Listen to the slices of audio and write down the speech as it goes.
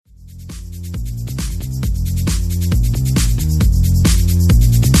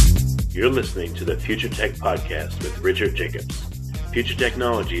You're listening to the Future Tech Podcast with Richard Jacobs. Future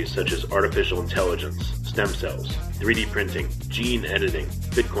technologies such as artificial intelligence, stem cells, 3D printing, gene editing,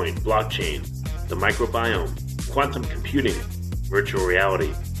 Bitcoin, blockchain, the microbiome, quantum computing, virtual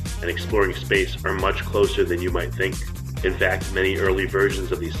reality, and exploring space are much closer than you might think. In fact, many early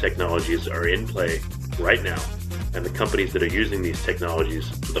versions of these technologies are in play right now, and the companies that are using these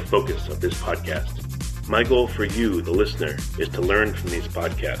technologies are the focus of this podcast. My goal for you, the listener, is to learn from these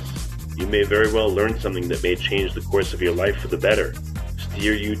podcasts. You may very well learn something that may change the course of your life for the better,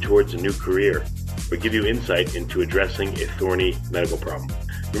 steer you towards a new career, or give you insight into addressing a thorny medical problem.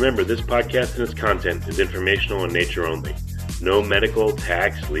 Remember, this podcast and its content is informational in nature only. No medical,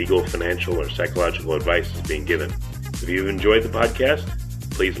 tax, legal, financial, or psychological advice is being given. If you've enjoyed the podcast,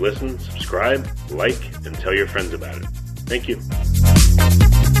 please listen, subscribe, like, and tell your friends about it. Thank you.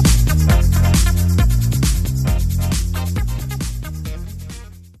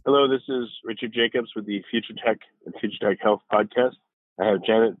 Hello, this is Richard Jacobs with the Future Tech and Future Tech Health podcast. I have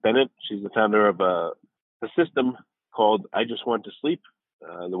Janet Bennett. She's the founder of a system called I Just Want to Sleep.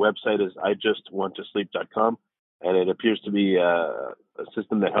 The website is ijustwanttosleep.com, and it appears to be a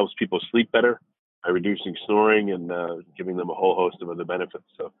system that helps people sleep better by reducing snoring and giving them a whole host of other benefits.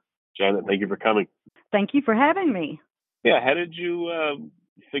 So, Janet, thank you for coming. Thank you for having me. Yeah, how did you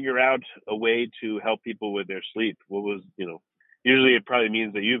figure out a way to help people with their sleep? What was, usually it probably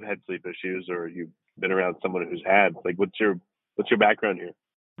means that you've had sleep issues or you've been around someone who's had. Like, what's your background here?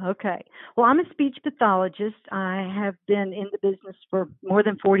 Okay. Well, I'm a speech pathologist. I have been in the business for more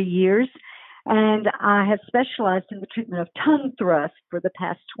than 40 years, and I have specialized in the treatment of tongue thrust for the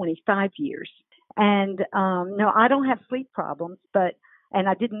past 25 years. And no, I don't have sleep problems, and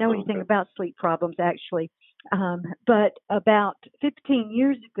I didn't know anything about sleep problems actually. But about 15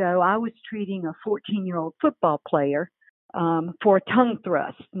 years ago, I was treating a 14-year-old football player for tongue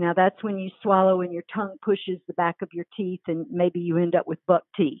thrust. Now, that's when you swallow and your tongue pushes the back of your teeth and maybe you end up with buck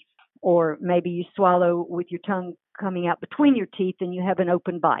teeth. Or maybe you swallow with your tongue coming out between your teeth and you have an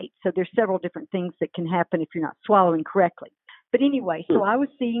open bite. So there's several different things that can happen if you're not swallowing correctly. But anyway, so I was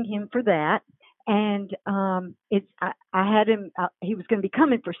seeing him for that. And I had him, he was going to be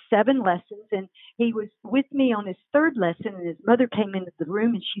coming for 7 lessons, and he was with me on his 3rd lesson, and his mother came into the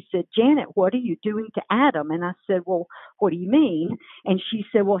room and she said, "Janet, what are you doing to Adam?" And I said, "Well, what do you mean?" And she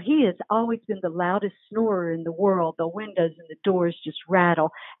said, "Well, he has always been the loudest snorer in the world. The windows and the doors just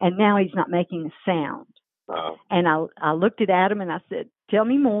rattle, and now he's not making a sound." Wow. And I looked at Adam and I said, "Tell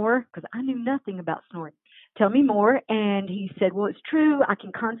me more," because I knew nothing about snoring. "Tell me more." And he said, "Well, it's true. I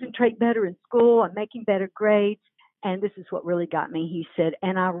can concentrate better in school. I'm making better grades. And this is what really got me." He said,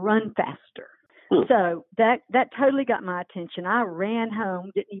 "And I run faster." So that totally got my attention. I ran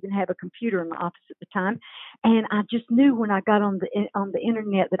home, didn't even have a computer in my office at the time. And I just knew when I got on the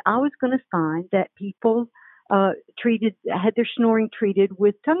internet that I was going to find that people had their snoring treated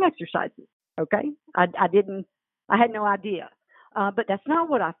with tongue exercises. Okay. I had no idea. But that's not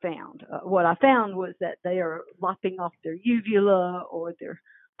what I found. What I found was that they are lopping off their uvula, or they're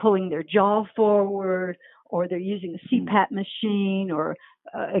pulling their jaw forward, or they're using a CPAP machine or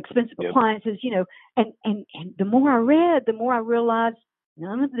expensive appliances, and the more I read, the more I realized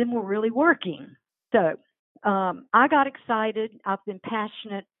none of them were really working. So I got excited. I've been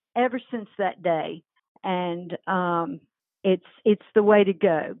passionate ever since that day. And it's the way to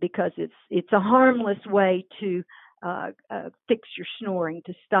go, because it's a harmless way to fix your snoring,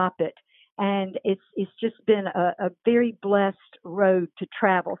 to stop it. And it's just been a very blessed road to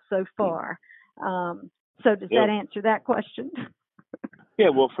travel so far. So does that answer that question? Yeah,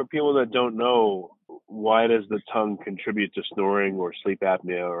 well, for people that don't know, why does the tongue contribute to snoring or sleep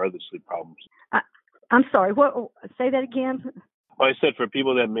apnea or other sleep problems? I'm sorry, what? Say that again? Well, I said for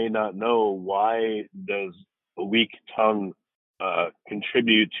people that may not know, why does a weak tongue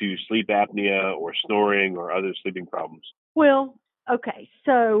contribute to sleep apnea or snoring or other sleeping problems? Well, okay.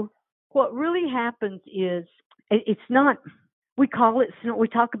 So what really happens is it's not, we call it, we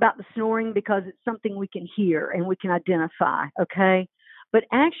talk about the snoring because it's something we can hear and we can identify, okay? But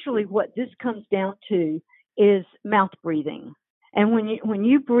actually what this comes down to is mouth breathing. And when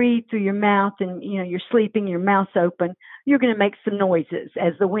you breathe through your mouth and you're sleeping, your mouth's open, you're going to make some noises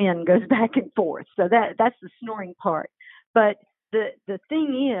as the wind goes back and forth. So that's the snoring part. But the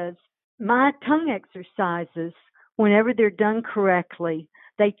thing is, my tongue exercises, whenever they're done correctly,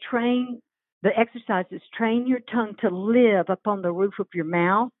 the exercises train your tongue to live up on the roof of your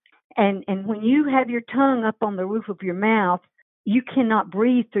mouth. And when you have your tongue up on the roof of your mouth, you cannot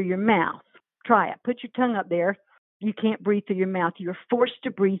breathe through your mouth. Try it. Put your tongue up there. You can't breathe through your mouth. You're forced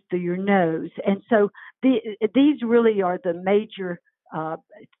to breathe through your nose. And so these really are the major uh,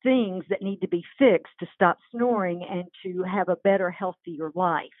 things that need to be fixed to stop snoring and to have a better, healthier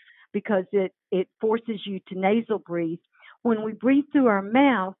life, because it forces you to nasal breathe. When we breathe through our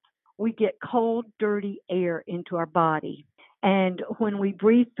mouth, we get cold, dirty air into our body. And when we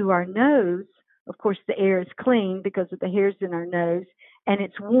breathe through our nose, of course, the air is clean because of the hairs in our nose, and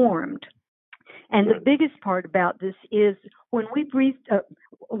it's warmed. And the biggest part about this is when we breathe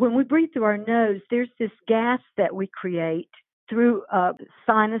through our nose, there's this gas that we create through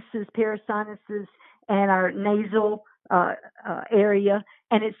sinuses, parasinuses, and our nasal area,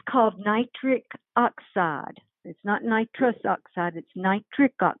 and it's called nitric oxide. It's not nitrous oxide; it's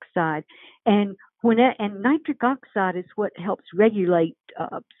nitric oxide, and and nitric oxide is what helps regulate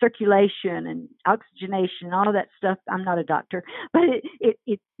circulation and oxygenation, all of that stuff. I'm not a doctor, but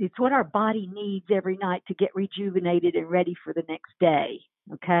it's what our body needs every night to get rejuvenated and ready for the next day.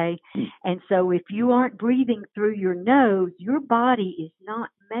 Okay, and so if you aren't breathing through your nose, your body is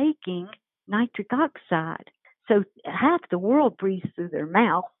not making nitric oxide. So half the world breathes through their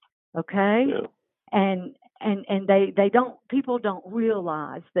mouth. Okay, Yeah. and they don't. People don't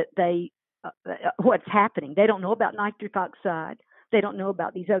realize that what's happening. They don't know about nitric oxide. They don't know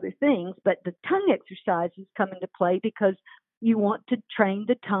about these other things, but the tongue exercises come into play because you want to train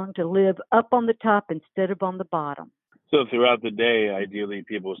the tongue to live up on the top instead of on the bottom. So throughout the day, ideally,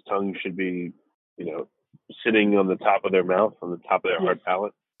 people's tongues should be, sitting on the top of their mouth, on the top of their hard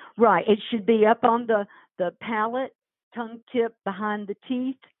palate. Right. It should be up on the palate, tongue tip behind the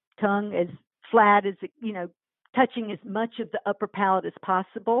teeth, tongue as flat as, touching as much of the upper palate as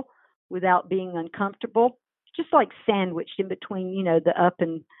possible without being uncomfortable, just like sandwiched in between, the up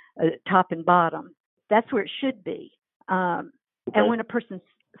and top and bottom. That's where it should be. And when a person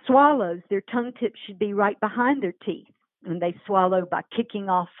swallows, their tongue tip should be right behind their teeth, and they swallow by kicking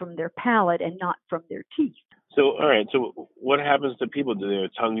off from their palate and not from their teeth. So, all right. So what happens to people? Do their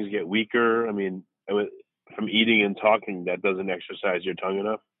tongues get weaker? I mean, from eating and talking, that doesn't exercise your tongue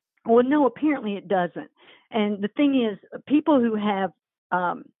enough? Well, no, apparently it doesn't. And the thing is, people who have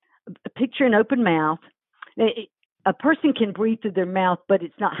picture an open mouth, a person can breathe through their mouth, but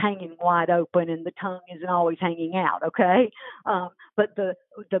it's not hanging wide open, and the tongue isn't always hanging out. Okay, but the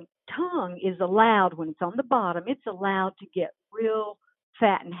tongue is allowed, when it's on the bottom, it's allowed to get real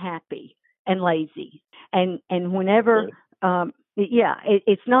fat and happy and lazy, and whenever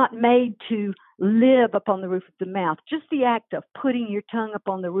it's not made to live up on the roof of the mouth. Just the act of putting your tongue up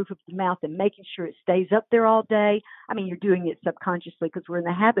on the roof of the mouth and making sure it stays up there all day. I mean, you're doing it subconsciously because we're in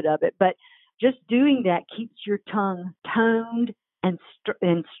the habit of it, but just doing that keeps your tongue toned and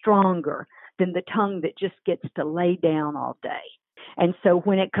stronger than the tongue that just gets to lay down all day. And so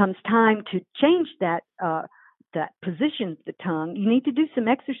when it comes time to change that position of the tongue, you need to do some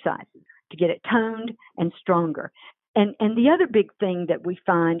exercises to get it toned and stronger. And the other big thing that we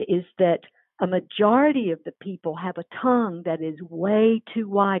find is that a majority of the people have a tongue that is way too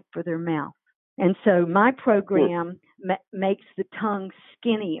wide for their mouth. And so my program makes the tongue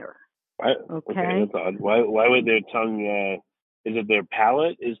skinnier. Okay, that's odd. Why would their tongue, is it their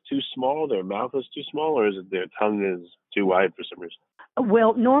palate is too small, their mouth is too small, or is it their tongue is too wide for some reason?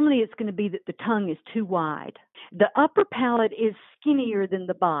 Well, normally it's going to be that the tongue is too wide. The upper palate is skinnier than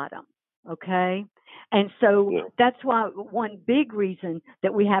the bottom, okay? And so that's why one big reason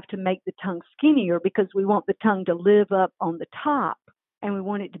that we have to make the tongue skinnier, because we want the tongue to live up on the top and we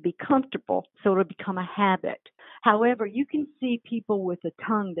want it to be comfortable, so it'll become a habit. However, you can see people with a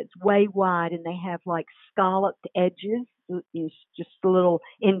tongue that's way wide and they have like scalloped edges, just little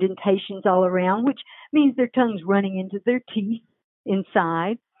indentations all around, which means their tongue's running into their teeth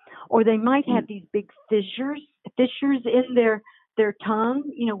inside. Or they might have these big fissures in their tongue,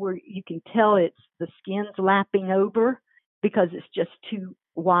 where you can tell it's the skin's lapping over because it's just too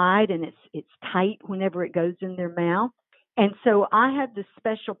wide and it's tight whenever it goes in their mouth. And so I have this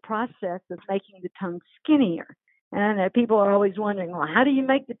special process of making the tongue skinnier. And I know people are always wondering, well, how do you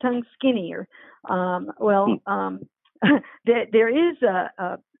make the tongue skinnier? There is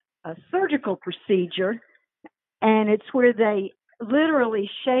a surgical procedure, and it's where they literally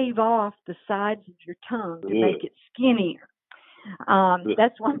shave off the sides of your tongue to make it skinnier.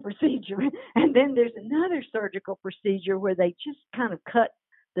 That's one procedure. And then there's another surgical procedure where they just kind of cut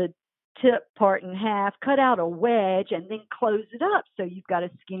the tip part in half, cut out a wedge, and then close it up so you've got a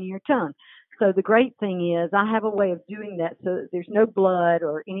skinnier tongue. So the great thing is I have a way of doing that so that there's no blood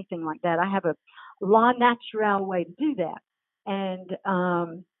or anything like that. I have a la naturelle way to do that.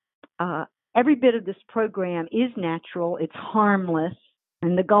 And every bit of this program is natural. It's harmless.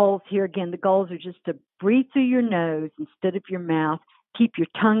 And the goals are just to breathe through your nose instead of your mouth, keep your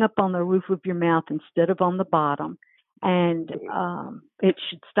tongue up on the roof of your mouth instead of on the bottom, and it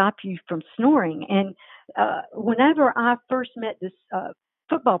should stop you from snoring. And whenever I first met this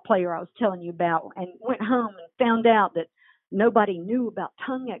football player I was telling you about, and went home and found out that nobody knew about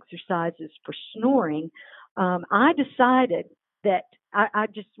tongue exercises for snoring, I decided that I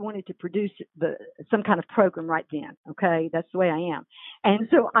just wanted to produce some kind of program right then. Okay, that's the way I am. And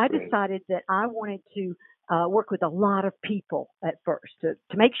so I decided that I wanted to work with a lot of people at first to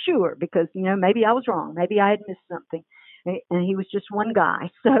make sure, because, maybe I was wrong. Maybe I had missed something. And he was just one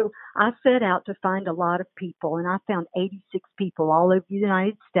guy. So I set out to find a lot of people, and I found 86 people all over the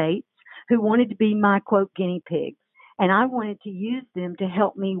United States who wanted to be my, quote, guinea pigs. And I wanted to use them to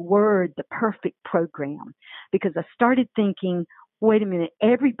help me word the perfect program, because I started thinking, wait a minute,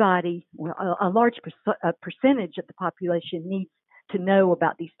 everybody, well, a large percentage of the population needs to know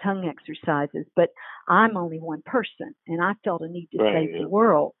about these tongue exercises, but I'm only one person, and I felt a need to save the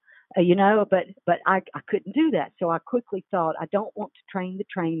world. But I couldn't do that. So I quickly thought, I don't want to train the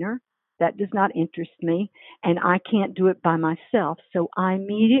trainer. That does not interest me, and I can't do it by myself. So I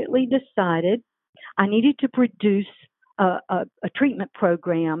immediately decided I needed to produce a treatment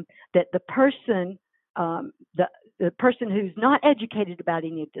program that the person, the person who's not educated about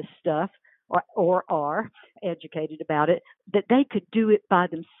any of this stuff, or are educated about it, that they could do it by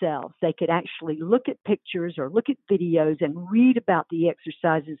themselves. They could actually look at pictures or look at videos and read about the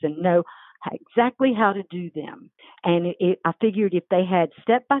exercises and know exactly how to do them. And I figured if they had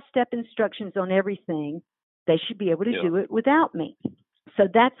step-by-step instructions on everything, they should be able to do it without me. So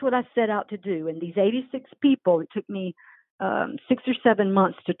that's what I set out to do. And these 86 people, it took me 6 or 7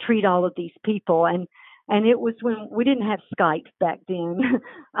 months to treat all of these people. And it was when we didn't have Skype back then.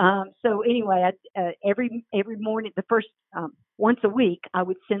 So anyway, every morning, the first once a week, I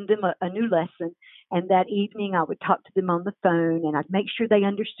would send them a new lesson, and that evening I would talk to them on the phone, and I'd make sure they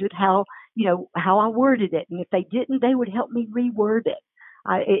understood how I worded it, and if they didn't, they would help me reword it.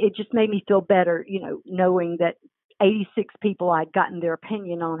 It just made me feel better, knowing that 86 people, I'd gotten their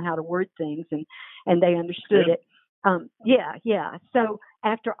opinion on how to word things, and they understood it. Yeah. So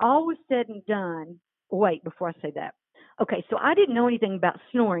after all was said and done. Wait, before I say that. Okay, so I didn't know anything about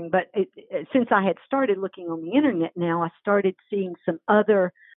snoring, but since I had started looking on the internet now, I started seeing some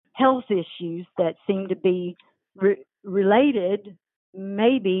other health issues that seemed to be related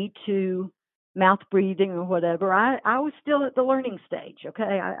maybe to mouth breathing or whatever. I was still at the learning stage,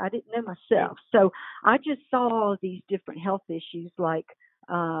 okay? I didn't know myself. So I just saw all of these different health issues like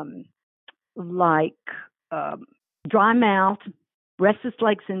dry mouth, restless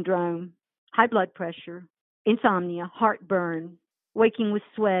leg syndrome, high blood pressure, insomnia, heartburn, waking with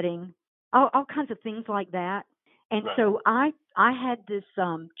sweating, all kinds of things like that. And so I had this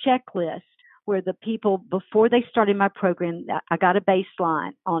checklist where the people, before they started my program, I got a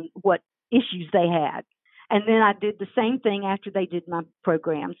baseline on what issues they had. And then I did the same thing after they did my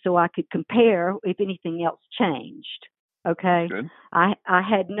program, so I could compare if anything else changed. Okay. Good. I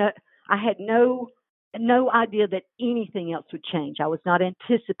had no idea that anything else would change. I was not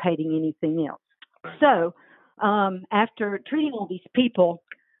anticipating anything else. So after treating all these people,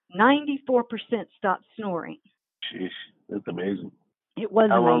 94% stopped snoring. Jeez, that's amazing. It was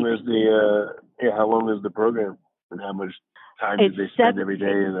how amazing. How long is the program, and how much time did they spend every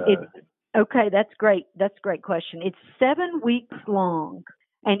day? Okay, that's great. That's a great question. It's 7 weeks long,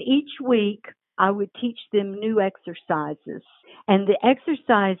 and each week I would teach them new exercises. And the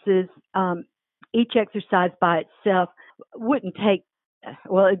exercises, each exercise by itself wouldn't take,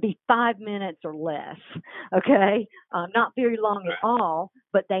 well, it'd be 5 minutes or less. Okay, not very long at all.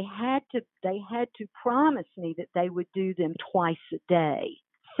 But they had to promise me that they would do them twice a day.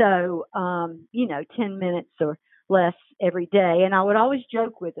 So 10 minutes or less every day. And I would always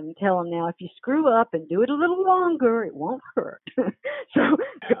joke with them and tell them, now, if you screw up and do it a little longer, it won't hurt.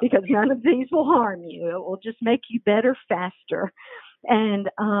 Because none of these will harm you. It will just make you better faster. And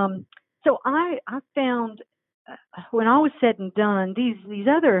so I found, when all was said and done, these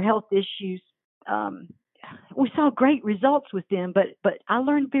other health issues, we saw great results with them, but I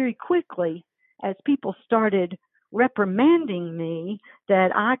learned very quickly, as people started reprimanding me,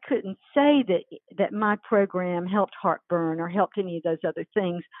 that I couldn't say that my program helped heartburn or helped any of those other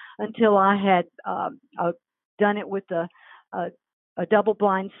things until I had done it with a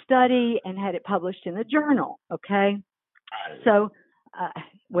double-blind study and had it published in a journal. Okay, so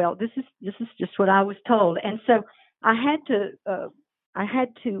this is just what I was told, and so I had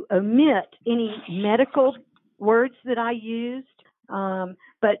to omit any medical words that I used.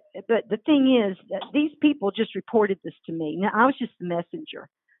 But the thing is that these people just reported this to me. Now, I was just the messenger,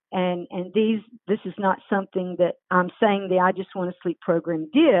 and this is not something that I'm saying the I Just Want to Sleep program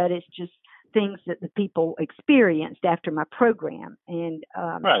did. It's just things that the people experienced after my program. And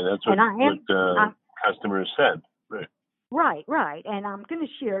right, that's what, customers said. Right. And I'm going to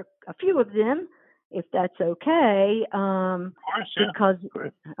share a few of them, if that's okay. Of course, yeah. Because,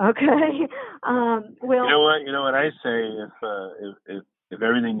 okay. Well, you know what I say. If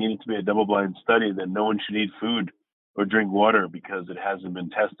everything needed to be a double-blind study, then no one should eat food or drink water because it hasn't been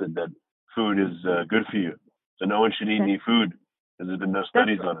tested that food is good for you. So no one should eat any food because there's been no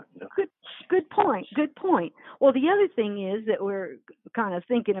studies on it. Yeah. Good point. Well, the other thing is that we're kind of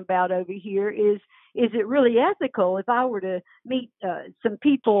thinking about over here is it really ethical if I were to meet some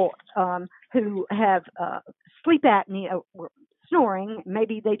people who have sleep apnea or snoring?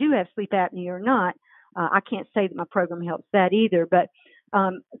 Maybe they do have sleep apnea or not. I can't say that my program helps that either, but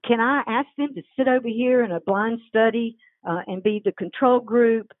can I ask them to sit over here in a blind study and be the control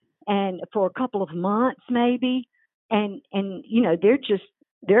group and for a couple of months maybe? And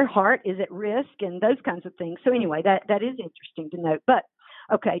their heart is at risk and those kinds of things. So anyway, that is interesting to note. But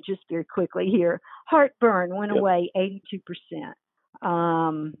okay, just very quickly here. Heartburn went away 82%.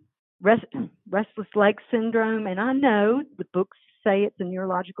 Restless leg syndrome, and I know the books say it's a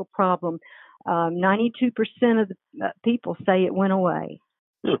neurological problem. 92% of the people say it went away.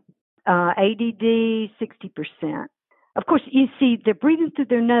 ADD, 60%. Of course, you see, they're breathing through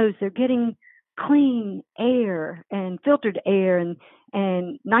their nose. They're getting clean air and filtered air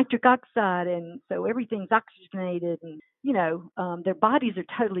and nitric oxide, and so everything's oxygenated, and their bodies are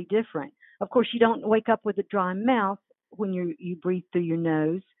totally different. Of course, you don't wake up with a dry mouth when you breathe through your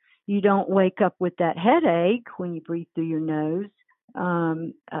nose. You don't wake up with that headache when you breathe through your nose.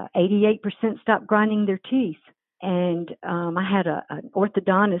 88% stop grinding their teeth. And I had an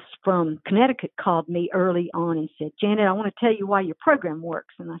orthodontist from Connecticut called me early on and said, "Janet, I want to tell you why your program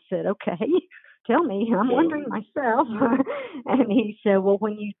works." And I said, "Okay, tell me. I'm wondering myself." And he said, "Well,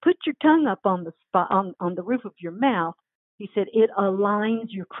 when you put your tongue up on the spot on the roof of your mouth," he said, "it aligns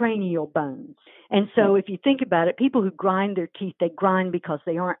your cranial bones." And so if you think about it, people who grind their teeth, they grind because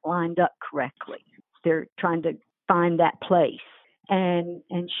they aren't lined up correctly. They're trying to find that place. And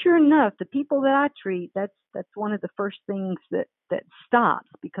sure enough, the people that I treat, that's one of the first things that stops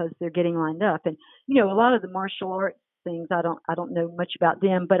because they're getting lined up. And a lot of the martial arts things, I don't know much about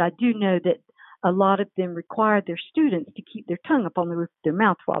them, but I do know that a lot of them require their students to keep their tongue up on the roof of their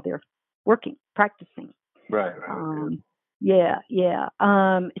mouth while they're working, practicing. Right. Yeah.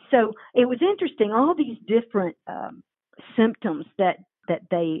 So it was interesting, all these different symptoms that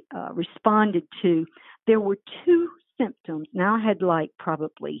they responded to. There were 2 symptoms. Now I had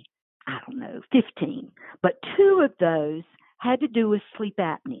probably, 15, but 2 of those had to do with sleep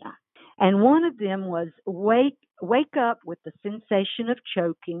apnea. And one of them was wake up with the sensation of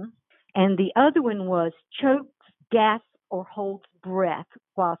choking. And the other one was chokes, gasps, or holds breath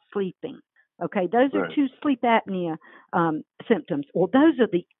while sleeping. Okay, those are 2 sleep apnea symptoms. Well, those are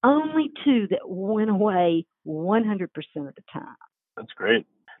the only 2 that went away 100% of the time. That's great.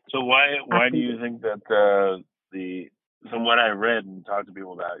 So why do you think that from what I read and talked to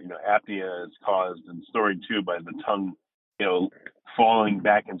people about, apnea is caused in snoring too by the tongue, falling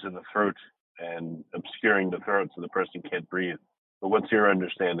back into the throat and obscuring the throat so the person can't breathe. But what's your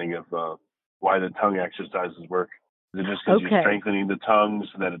understanding of why the tongue exercises work? Is it just because you're strengthening the tongue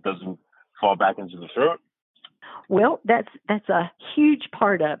so that it doesn't fall back into the throat? Well, that's a huge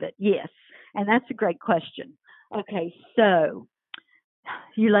part of it, yes. And that's a great question. Okay, so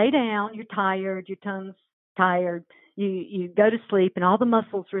you lay down, you're tired, your tongue's tired, you go to sleep and all the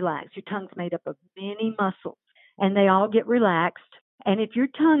muscles relax. Your tongue's made up of many muscles and they all get relaxed. And if your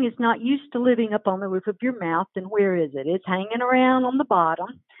tongue is not used to living up on the roof of your mouth, then where is it? It's hanging around on the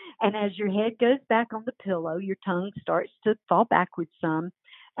bottom. And as your head goes back on the pillow, your tongue starts to fall backwards some.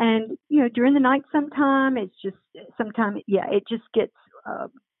 And, during the night it just gets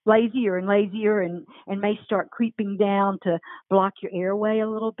lazier and lazier and may start creeping down to block your airway a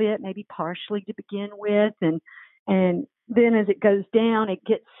little bit, maybe partially to begin with. And then as it goes down, it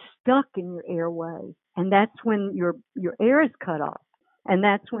gets stuck in your airway. And that's when your air is cut off. And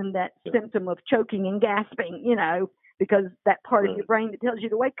that's when that symptom of choking and gasping, because that part of your brain that tells you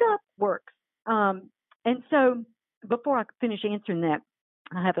to wake up works. And so before I finish answering that,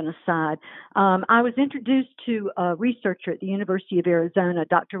 I have an aside. I was introduced to a researcher at the University of Arizona,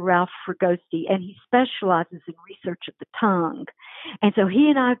 Dr. Ralph Fragosi, and he specializes in research of the tongue. And so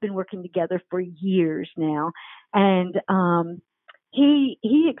he and I have been working together for years now. And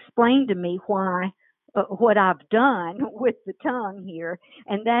he explained to me why what I've done with the tongue here,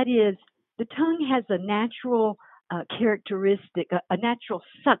 and that is the tongue has a natural characteristic, a natural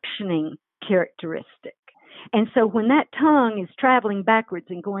suctioning characteristic. And so when that tongue is traveling backwards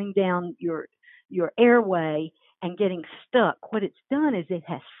and going down your airway and getting stuck, what it's done is it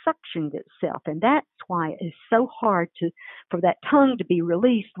has suctioned itself, and that's why it's so hard for that tongue to be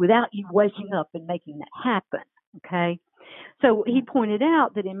released without you waking up and making that happen. Okay. So he pointed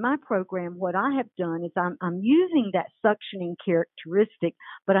out that in my program, what I have done is I'm using that suctioning characteristic,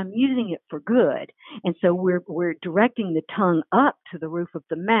 but I'm using it for good. And so we're directing the tongue up to the roof of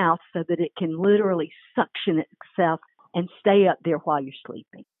the mouth so that it can literally suction itself and stay up there while you're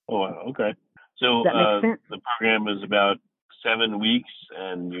sleeping. Oh, wow. Okay. So does that make sense? The program is about 7 weeks,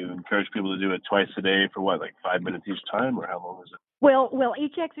 and you encourage people to do it twice a day for what, like 5 minutes each time, or how long is it? Well,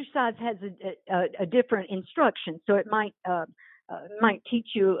 each exercise has a different instruction. So it might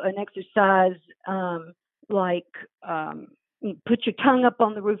teach you an exercise you put your tongue up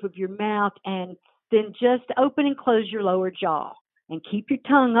on the roof of your mouth and then just open and close your lower jaw and keep your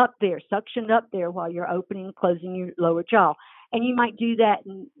tongue up there, suctioned up there while you're opening and closing your lower jaw. And you might do that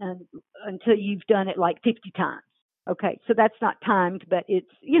until you've done it like 50 times. Okay, so that's not timed, but it's,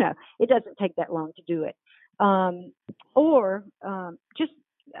 it doesn't take that long to do it.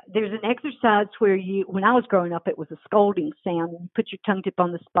 There's an exercise where when I was growing up, it was a scolding sound. You put your tongue tip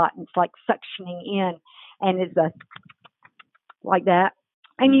on the spot and it's like suctioning in, and it's like that.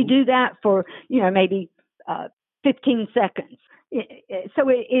 And you do that for, maybe 15 seconds.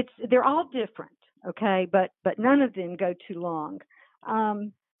 So they're all different. Okay. But none of them go too long.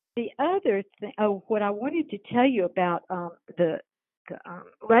 The other thing, what I wanted to tell you about, the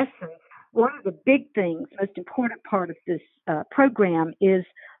lessons, one of the big things, most important part of this program is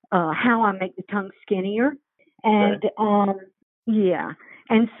how I make the tongue skinnier. And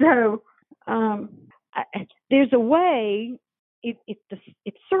and so there's a way, if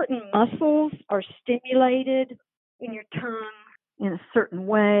certain muscles are stimulated in your tongue in a certain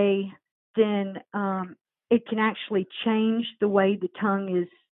way, then it can actually change the way the tongue is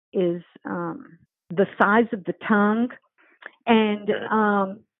the size of the tongue. And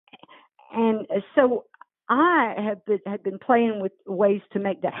so I had been playing with ways to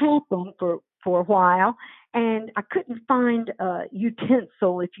make that happen for a while, and I couldn't find a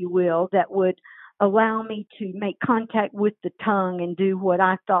utensil, if you will, that would allow me to make contact with the tongue and do what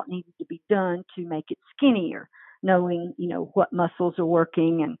I thought needed to be done to make it skinnier, knowing, what muscles are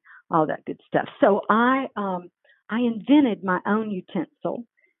working and all that good stuff. So I invented my own utensil,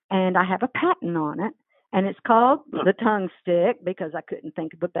 and I have a patent on it. And it's called the tongue stick because I couldn't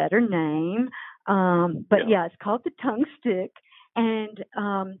think of a better name. It's called the tongue stick. And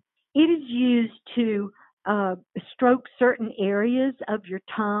it is used to stroke certain areas of your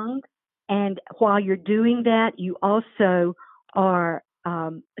tongue. And while you're doing that, you also are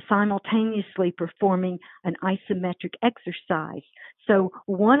simultaneously performing an isometric exercise. So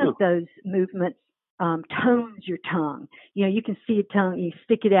one of those movements tones your tongue. You can see a tongue, you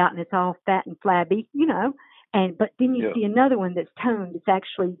stick it out and it's all fat and flabby, but then you see another one that's toned. It's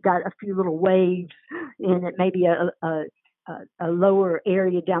actually got a few little waves in it, maybe a lower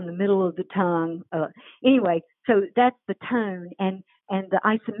area down the middle of the tongue. Anyway, so that's the tone. And the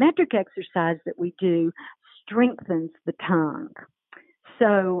isometric exercise that we do strengthens the tongue.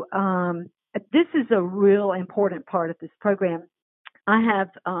 So this is a real important part of this program. I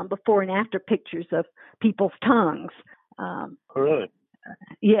have before and after pictures of people's tongues. Oh, really?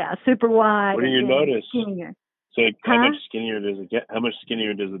 Yeah, super wide. What do you notice? Skinnier. So how much skinnier does it get? How much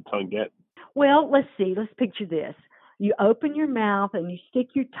skinnier does the tongue get? Well, let's see. Let's picture this. You open your mouth and you stick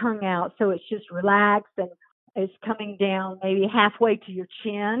your tongue out so it's just relaxed and it's coming down maybe halfway to your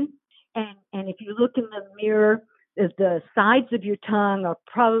chin. And if you look in the mirror, the sides of your tongue are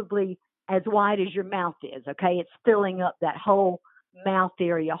probably as wide as your mouth is. Okay, it's filling up that whole mouth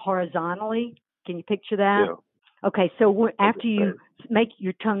area horizontally. Can you picture that? Yeah. Okay, so after you make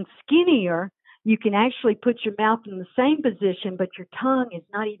your tongue skinnier, you can actually put your mouth in the same position, but your tongue is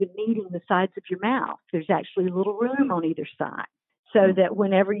not even meeting the sides of your mouth. There's actually a little room on either side, so that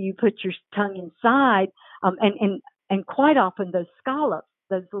whenever you put your tongue inside, and quite often those scallops,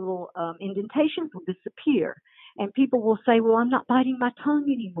 those little indentations will disappear. And people will say, well, I'm not biting my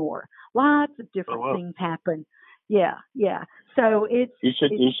tongue anymore. Lots of different things happen. Yeah. So you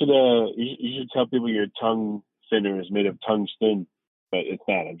should tell people your tongue thinner is made of tungsten, but it's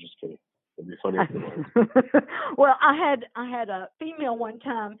not. I'm just kidding. It'd be funny if it was. Well, I had a female one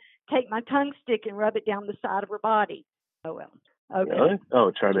time take my tongue stick and rub it down the side of her body. Oh well. Okay. Really?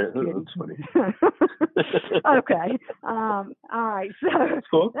 Oh, try to. That's funny. Okay. All right. So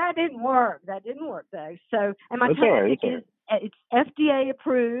cool. That didn't work though. So, and my that's tongue stick it's FDA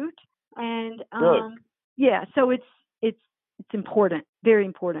approved, and really? yeah. So it's important, very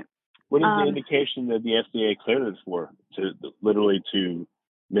important. What is the indication that the FDA cleared it for? To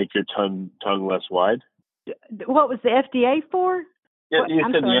make your tongue less wide? What was the FDA for? Yeah, you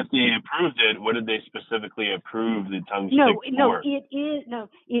said the FDA approved it. What did they specifically approve the tongue stick for? No,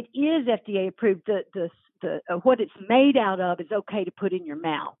 it is FDA approved. The what it's made out of is okay to put in your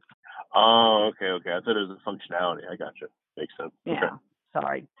mouth. Oh, okay. I thought it was a functionality. I gotcha. Makes sense. Yeah. Okay.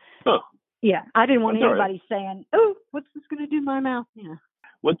 Sorry. Oh. Yeah, I didn't want That's anybody saying, "Oh, what's this going to do to my mouth?" Yeah.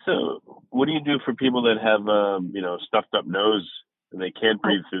 What do you do for people that have stuffed up nose and they can't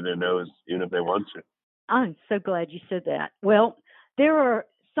breathe through their nose even if they want to? I'm so glad you said that. Well, there are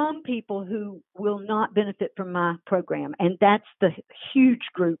some people who will not benefit from my program, and that's the huge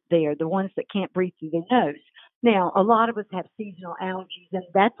group there, the ones that can't breathe through their nose. Now, a lot of us have seasonal allergies, and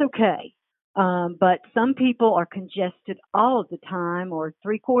that's okay. But some people are congested all of the time or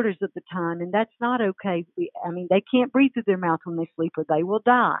 3/4 of the time, and that's not okay. They can't breathe through their mouth when they sleep or they will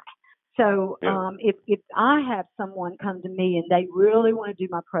die. So if I have someone come to me and they really want to do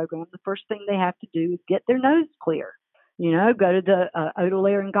my program, the first thing they have to do is get their nose clear. Go to the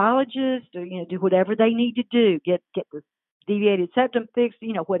otolaryngologist or, do whatever they need to do. Get the deviated septum fixed,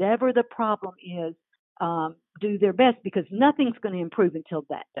 whatever the problem is, do their best because nothing's going to improve until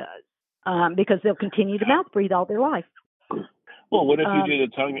that does. Because they'll continue to mouth breathe all their life. Well, what if you do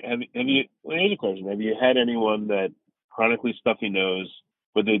the tongue? Here's a question. Have you had anyone that chronically stuffy nose,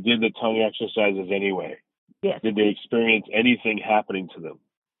 but they did the tongue exercises anyway? Yes. Did they experience anything happening to them?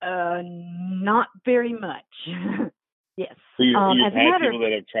 Not very much. Yes. So you've had people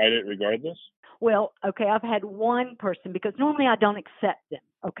that have tried it regardless? Well, okay, I've had one person because normally I don't accept them,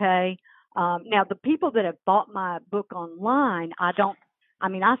 okay? Now, the people that have bought my book online, I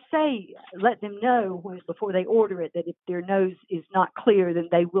say let them know before they order it that if their nose is not clear, then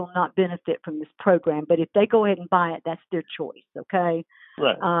they will not benefit from this program. But if they go ahead and buy it, that's their choice, okay?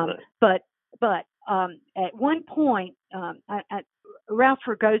 Right. But at one point, Ralph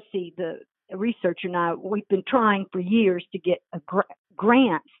Fergosi, the researcher, and I, we've been trying for years to get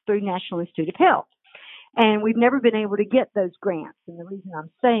grants through National Institute of Health. And we've never been able to get those grants. And the reason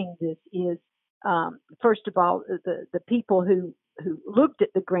I'm saying this is, first of all, the people who looked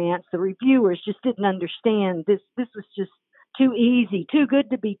at the grants, the reviewers just didn't understand this was just too easy, too good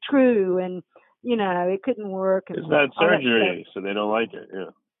to be true, and it couldn't work. It's not surgery, so they don't like it.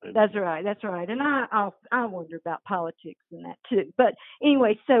 Yeah, that's right. And I wonder about politics and that too. But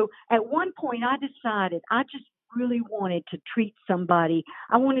anyway, so at one point I decided I just really wanted to treat somebody.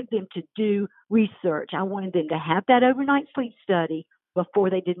 I wanted them to do research. I wanted them to have that overnight sleep study before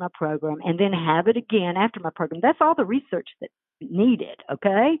they did my program, and then have it again after my program. That's all the research that's needed,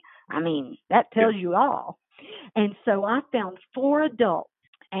 okay? That tells you all. And so I found 4 adults,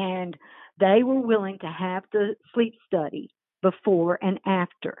 and they were willing to have the sleep study before and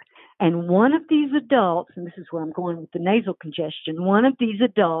after. And one of these adults, and this is where I'm going with the nasal congestion, one of these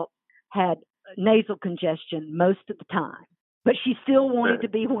adults had nasal congestion most of the time, but she still wanted to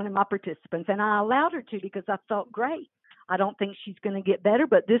be one of my participants, and I allowed her to because I felt great. I don't think she's going to get better,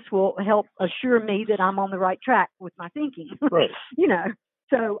 but this will help assure me that I'm on the right track with my thinking. Right.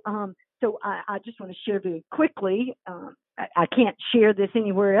 So I just want to share very quickly. I can't share this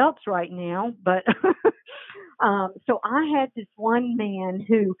anywhere else right now, but so I had this one man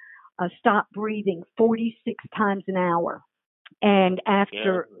who stopped breathing 46 times an hour, and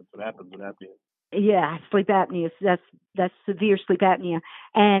after that's what happens with apnea. Yeah, sleep apnea. That's severe sleep apnea.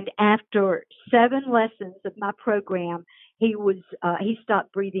 And after 7 lessons of my program, he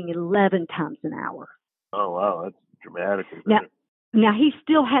stopped breathing 11 times an hour. Oh wow, that's dramatic. Now he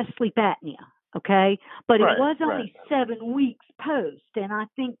still has sleep apnea, okay? But right, it was only 7 weeks post, and I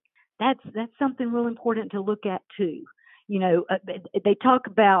think that's something real important to look at too. They talk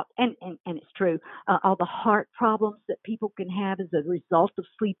about, and it's true, all the heart problems that people can have as a result of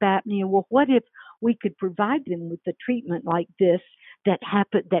sleep apnea. Well, what if we could provide them with a treatment like this that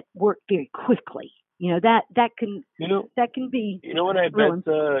worked very quickly? That can be. You know what I bet?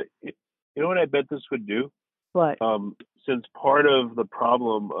 You know what I bet this would do? What? Since part of the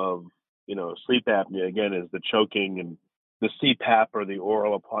problem of sleep apnea again is the choking, and the CPAP or the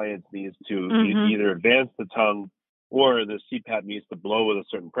oral appliance needs to either advance the tongue, or the CPAP needs to blow with a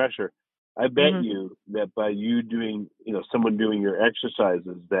certain pressure. I bet you that by you doing, someone doing your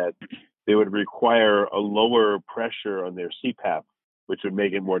exercises, that they would require a lower pressure on their CPAP, which would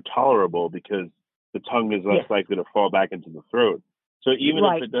make it more tolerable because the tongue is less likely to fall back into the throat. So even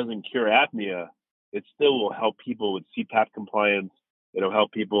if it doesn't cure apnea, it still will help people with CPAP compliance. It'll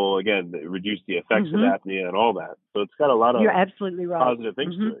help people, again, reduce the effects of apnea and all that. So it's got a lot of You're absolutely right. positive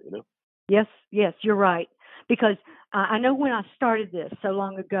things to it, Yes, you're right. Because I know when I started this so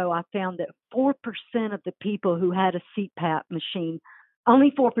long ago, I found that 4% of the people who had a CPAP machine,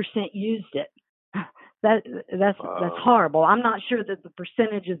 only 4% used it. That's horrible. I'm not sure that the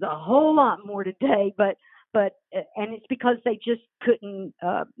percentage is a whole lot more today, but and it's because they just couldn't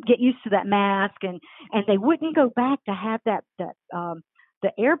get used to that mask, and they wouldn't go back to have that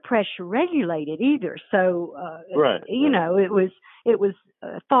the air pressure regulated either. So you know, it was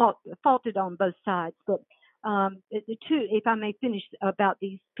faulted on both sides. But the two, if I may finish about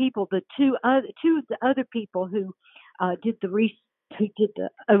these people, two of the other people who did the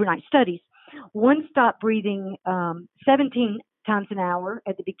overnight studies, one stopped breathing 17 times an hour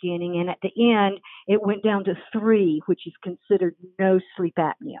at the beginning, and at the end it went down to 3, which is considered no sleep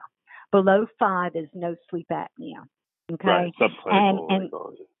apnea. Below 5 is no sleep apnea. Okay, right,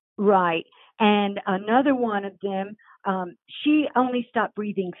 subclinical. Right, and another one of them, she only stopped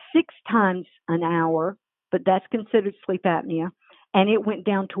breathing 6 times an hour, but that's considered sleep apnea, and it went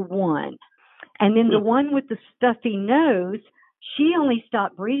down to 1. And then the one with the stuffy nose, she only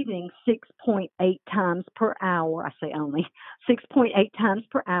stopped breathing 6.8 times per hour. I say only 6.8 times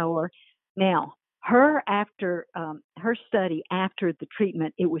per hour. Now, her after her study after the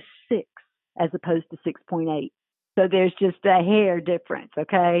treatment, it was 6 as opposed to 6.8. So there's just a hair difference.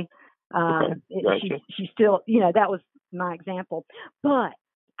 Okay, Gotcha. She still, you know, that was my example. But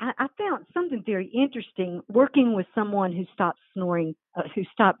I found something very interesting working with someone who stopped snoring, who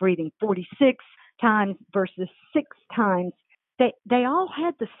stopped breathing 46 times versus 6 times. They all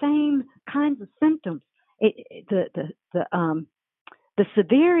had the same kinds of symptoms. The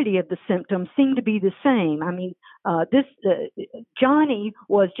severity of the symptoms seemed to be the same. I mean, Johnny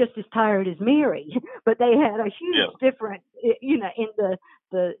was just as tired as Mary, but they had a huge difference, you know, in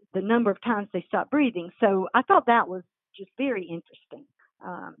the number of times they stopped breathing. So I thought that was just very interesting.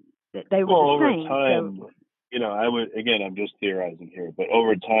 That they were the same. Over time, you know, I'm just theorizing here, but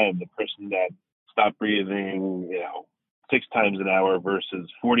over time, the person that stopped breathing, you know, 6 times an hour versus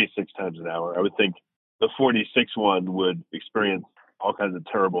 46 times an hour, I would think the 46 one would experience all kinds of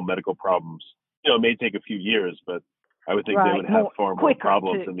terrible medical problems. You know, it may take a few years, but I would think they would have far more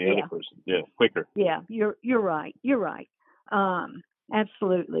problems than the other person. Yeah, quicker. Yeah, you're right. You're right.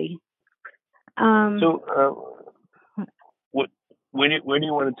 Absolutely. When do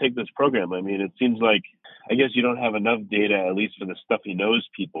you want to take this program? I mean, it seems like, I guess you don't have enough data, at least for the stuffy nose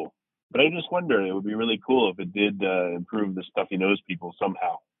people. But I just wonder, it would be really cool if it did improve the stuffy nose people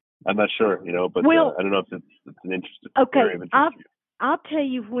somehow. I'm not sure, you know, but I don't know if it's an interest. Okay, I'll tell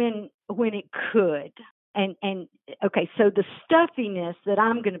you when it could. And okay, so the stuffiness that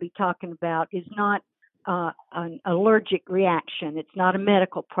I'm going to be talking about is not an allergic reaction. It's not a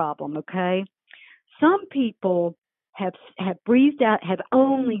medical problem. Okay, some people have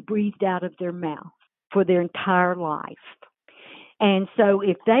only breathed out of their mouth for their entire life. And so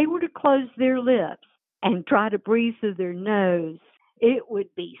if they were to close their lips and try to breathe through their nose, it would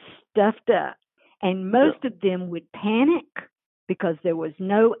be stuffed up. And most of them would panic because there was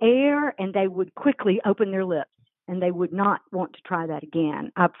no air, and they would quickly open their lips, and they would not want to try that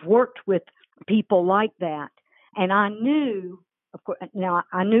again. I've worked with people like that, and I knew, of course, now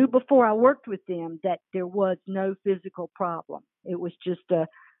I knew before I worked with them that there was no physical problem. It was just a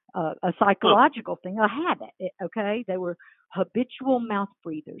psychological thing, a habit. Okay, they were habitual mouth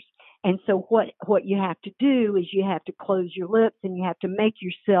breathers, and so what you have to do is you have to close your lips, and you have to make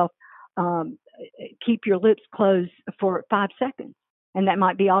yourself keep your lips closed for 5 seconds, and that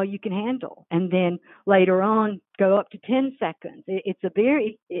might be all you can handle. And then later on, go up to 10 seconds. It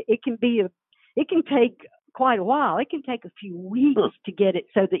can take quite a while. It can take a few weeks to get it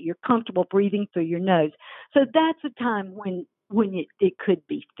so that you're comfortable breathing through your nose. So that's a time when it could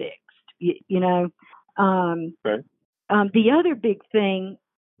be fixed. You know. The other big thing,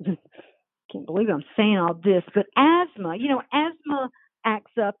 can't believe I'm saying all this, but asthma. You know, asthma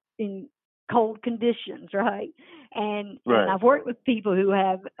acts up in cold conditions, right? And I've worked with people who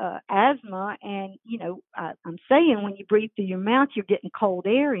have asthma, and, you know, I'm saying when you breathe through your mouth, you're getting cold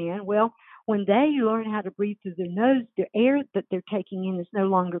air in. Well, when they learn how to breathe through their nose, the air that they're taking in is no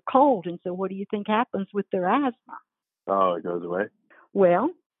longer cold. And so what do you think happens with their asthma? Oh, it goes away?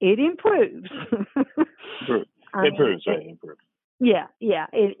 Well, it improves. Improves. Yeah,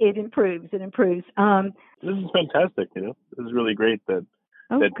 it improves. It improves. This is fantastic, you know. This is really great that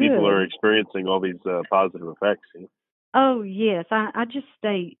good. People are experiencing all these positive effects. You know? Oh, yes. I just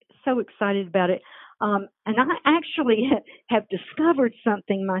stay so excited about it. And I actually have discovered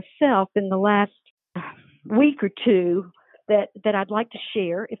something myself in the last week or two that I'd like to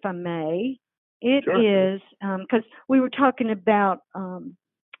share, if I may. It is because we were talking about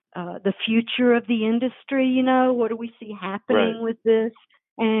the future of the industry. You know, what do we see happening Right. with this?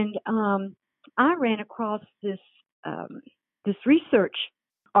 And I ran across this research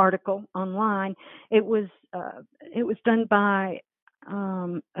article online. It was done by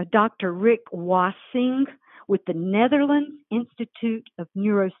a Dr. Rick Wassing with the Netherlands Institute of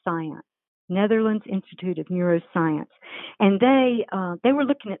Neuroscience. Netherlands Institute of Neuroscience, and they were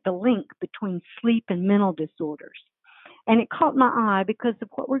looking at the link between sleep and mental disorders. And it caught my eye because of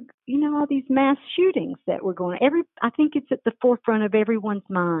what all these mass shootings that were going on. I think it's at the forefront of everyone's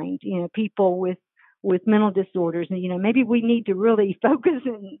mind, people with mental disorders. And, maybe we need to really focus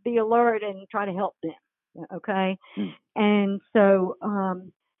and be alert and try to help them. Okay. And so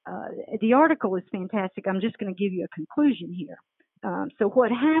the article is fantastic. I'm just going to give you a conclusion here. So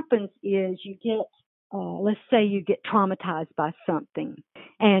what happens is you get, let's say you get traumatized by something,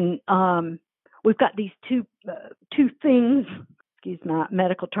 and we've got these two things, excuse my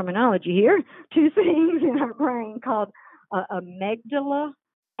medical terminology here, two things in our brain called amygdala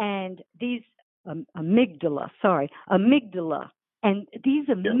and these amygdala. And these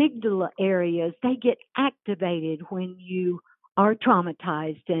amygdala areas, they get activated when you are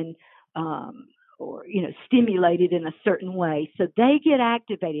traumatized and or stimulated in a certain way. So they get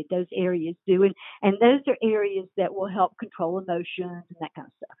activated, those areas do, and those are areas that will help control emotions and that kind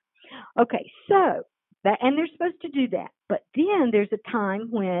of stuff. Okay, so and they're supposed to do that. But then there's a time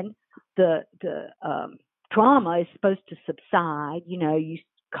when the trauma is supposed to subside, you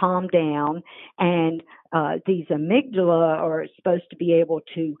calm down, and these amygdala are supposed to be able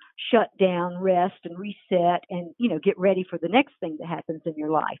to shut down, rest, and reset, and get ready for the next thing that happens in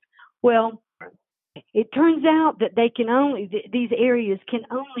your life. Well, it turns out that these areas can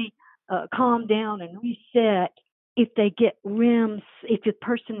only calm down and reset if they get if a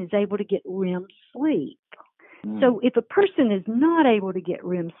person is able to get REM sleep. So if a person is not able to get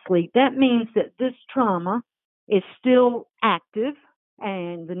REM sleep, that means that this trauma is still active,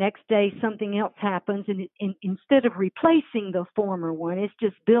 and the next day something else happens, and instead of replacing the former one, it's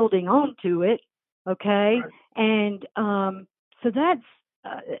just building onto it. Okay, right. And so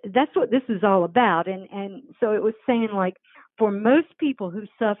that's what this is all about. And so it was saying, like, for most people who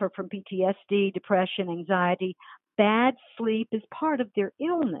suffer from PTSD, depression, anxiety, bad sleep is part of their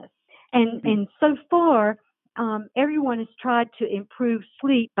illness. And so far, everyone has tried to improve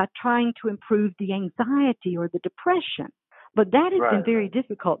sleep by trying to improve the anxiety or the depression. But that has been very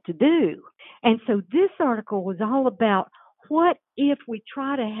difficult to do. And so this article was all about, what if we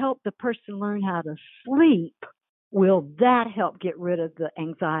try to help the person learn how to sleep? Will that help get rid of the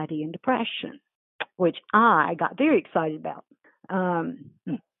anxiety and depression? Which I got very excited about.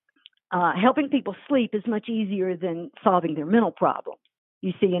 Helping people sleep is much easier than solving their mental problems,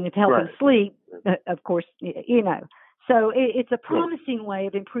 you see. And if helping sleep, of course, So it's a promising way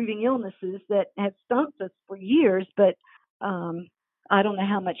of improving illnesses that have stumped us for years. But I don't know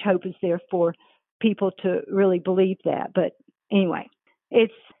how much hope is there for people to really believe that. But anyway,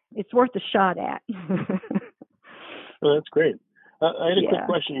 it's worth a shot at. Well, that's great. I had a quick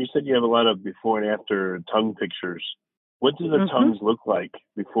question. You said you have a lot of before and after tongue pictures. What do the tongues look like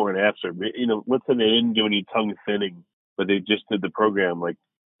before and after? Let's say they didn't do any tongue thinning, but they just did the program. Like,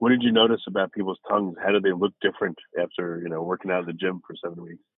 what did you notice about people's tongues? How do they look different after, working out at the gym for 7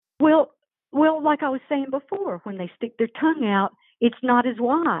 weeks? Well, like I was saying before, when they stick their tongue out, it's not as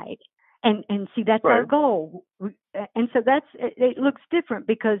wide. And see, that's our goal. And so it looks different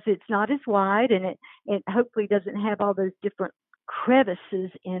because it's not as wide, and it hopefully doesn't have all those different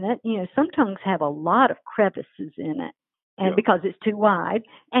crevices in it. Some tongues have a lot of crevices in it, and because it's too wide,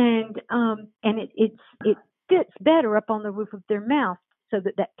 and it fits better up on the roof of their mouth so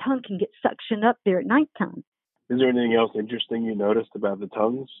that tongue can get suctioned up there at nighttime. Is there anything else interesting you noticed about the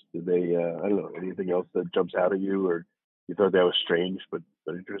tongues? Did they, I don't know, anything else that jumps out at you, or you thought that was strange but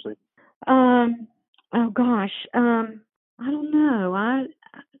interesting? Oh gosh. I don't know.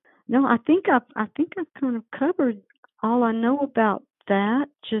 I think I've kind of covered all I know about that.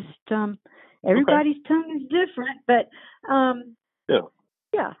 Just everybody's tongue is different, but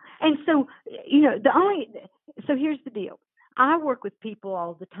yeah. And so so here's the deal. I work with people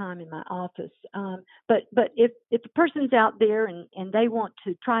all the time in my office. But if a person's out there and they want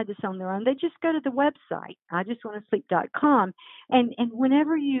to try this on their own, they just go to the website, IJustWannaSleep.com, and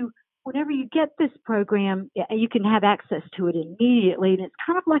whenever you get this program, you can have access to it immediately. And it's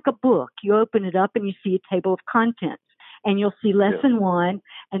kind of like a book. You open it up and you see a table of contents, and you'll see lesson 1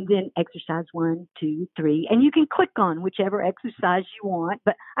 and then exercise 1, 2, 3. And you can click on whichever exercise you want.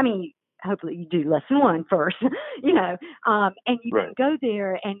 But hopefully you do lesson 1 first, and you Right. can go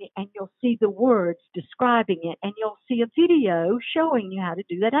there and you'll see the words describing it, and you'll see a video showing you how to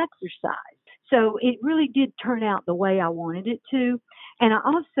do that exercise. So it really did turn out the way I wanted it to. And I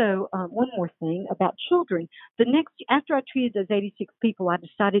also, one more thing about children, after I treated those 86 people, I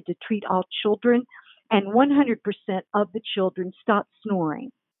decided to treat all children, and 100% of the children stopped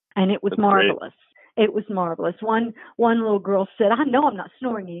snoring. And it was marvelous. Great. It was marvelous. One little girl said, I know I'm not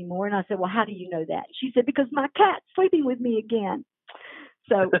snoring anymore. And I said, well, how do you know that? She said, because my cat's sleeping with me again.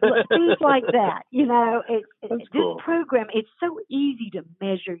 So things like that, this cool. program, it's so easy to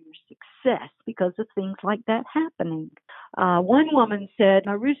measure your success because of things like that happening. One woman said,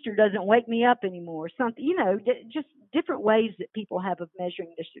 my rooster doesn't wake me up anymore. Something, just different ways that people have of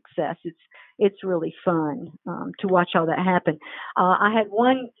measuring their success. It's really fun to watch all that happen. I had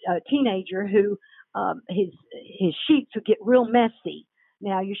one teenager who his sheets would get real messy.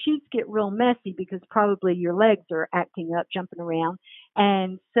 Now, your sheets get real messy because probably your legs are acting up, jumping around.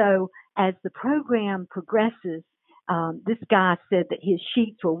 And so as the program progresses, this guy said that his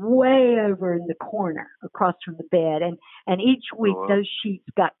sheets were way over in the corner across from the bed. And each week those sheets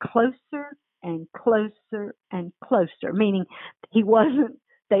got closer and closer and closer, meaning they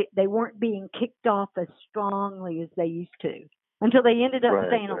weren't being kicked off as strongly as they used to until they ended up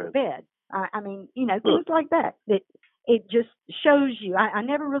staying on the bed. Things like that. It just shows you. I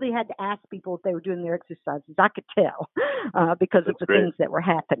never really had to ask people if they were doing their exercises. I could tell because of the things that were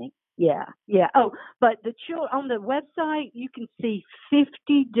happening. Yeah. Oh, but on the website, you can see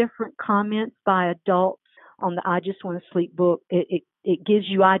 50 different comments by adults on the I Just Want to Sleep book. It gives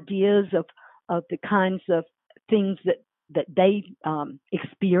you ideas of the kinds of things that they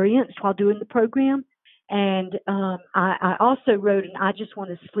experienced while doing the program. And I also wrote an I Just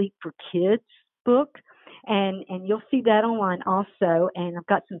Want to Sleep for Kids book. And you'll see that online also. And I've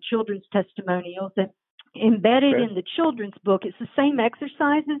got some children's testimonials. And embedded in the children's book, it's the same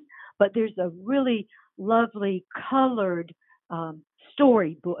exercises, but there's a really lovely colored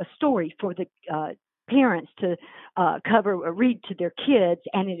story for the parents to read to their kids,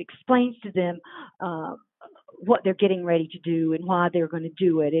 and it explains to them what they're getting ready to do and why they're going to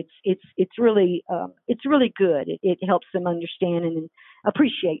do it. It's really good. It helps them understand and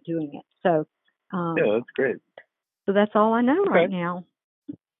appreciate doing it. So. Yeah, that's great. So that's all I know right now.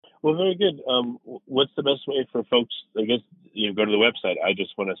 Well, very good. What's the best way for folks? I guess go to the website,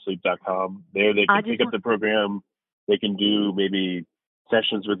 IJustWantToSleep.com. There they can pick up the program. They can do maybe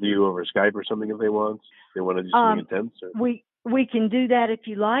sessions with you over Skype or something if they want. They want to do something intense. Or... We can do that if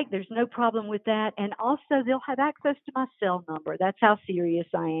you like. There's no problem with that. And also they'll have access to my cell number. That's how serious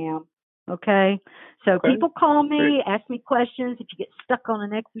I am. Okay? So people call me, ask me questions. If you get stuck on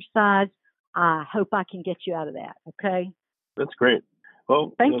an exercise, I hope I can get you out of that. Okay. That's great.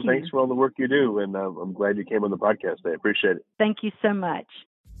 Well, thank you. Thanks for all the work you do. And I'm glad you came on the podcast. I appreciate it. Thank you so much.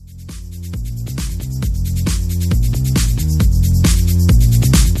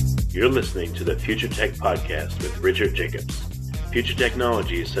 You're listening to the Future Tech Podcast with Richard Jacobs. Future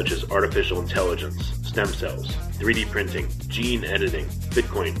technologies such as artificial intelligence, stem cells, 3D printing, gene editing,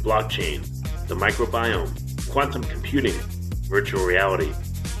 Bitcoin, blockchain, the microbiome, quantum computing, virtual reality,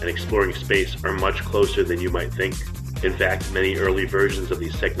 and exploring space are much closer than you might think. In fact, many early versions of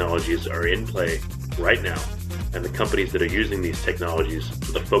these technologies are in play right now, and the companies that are using these technologies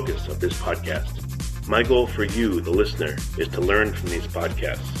are the focus of this podcast. My goal for you, the listener, is to learn from these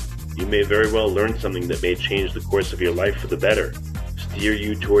podcasts. You may very well learn something that may change the course of your life for the better, steer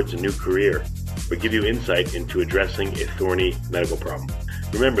you towards a new career, or give you insight into addressing a thorny medical problem.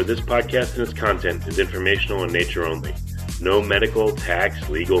 Remember, this podcast and its content is informational in nature only. No medical, tax,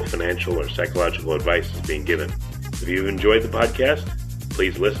 legal, financial, or psychological advice is being given. If you've enjoyed the podcast,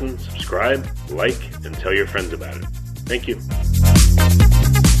 please listen, subscribe, like, and tell your friends about it. Thank you.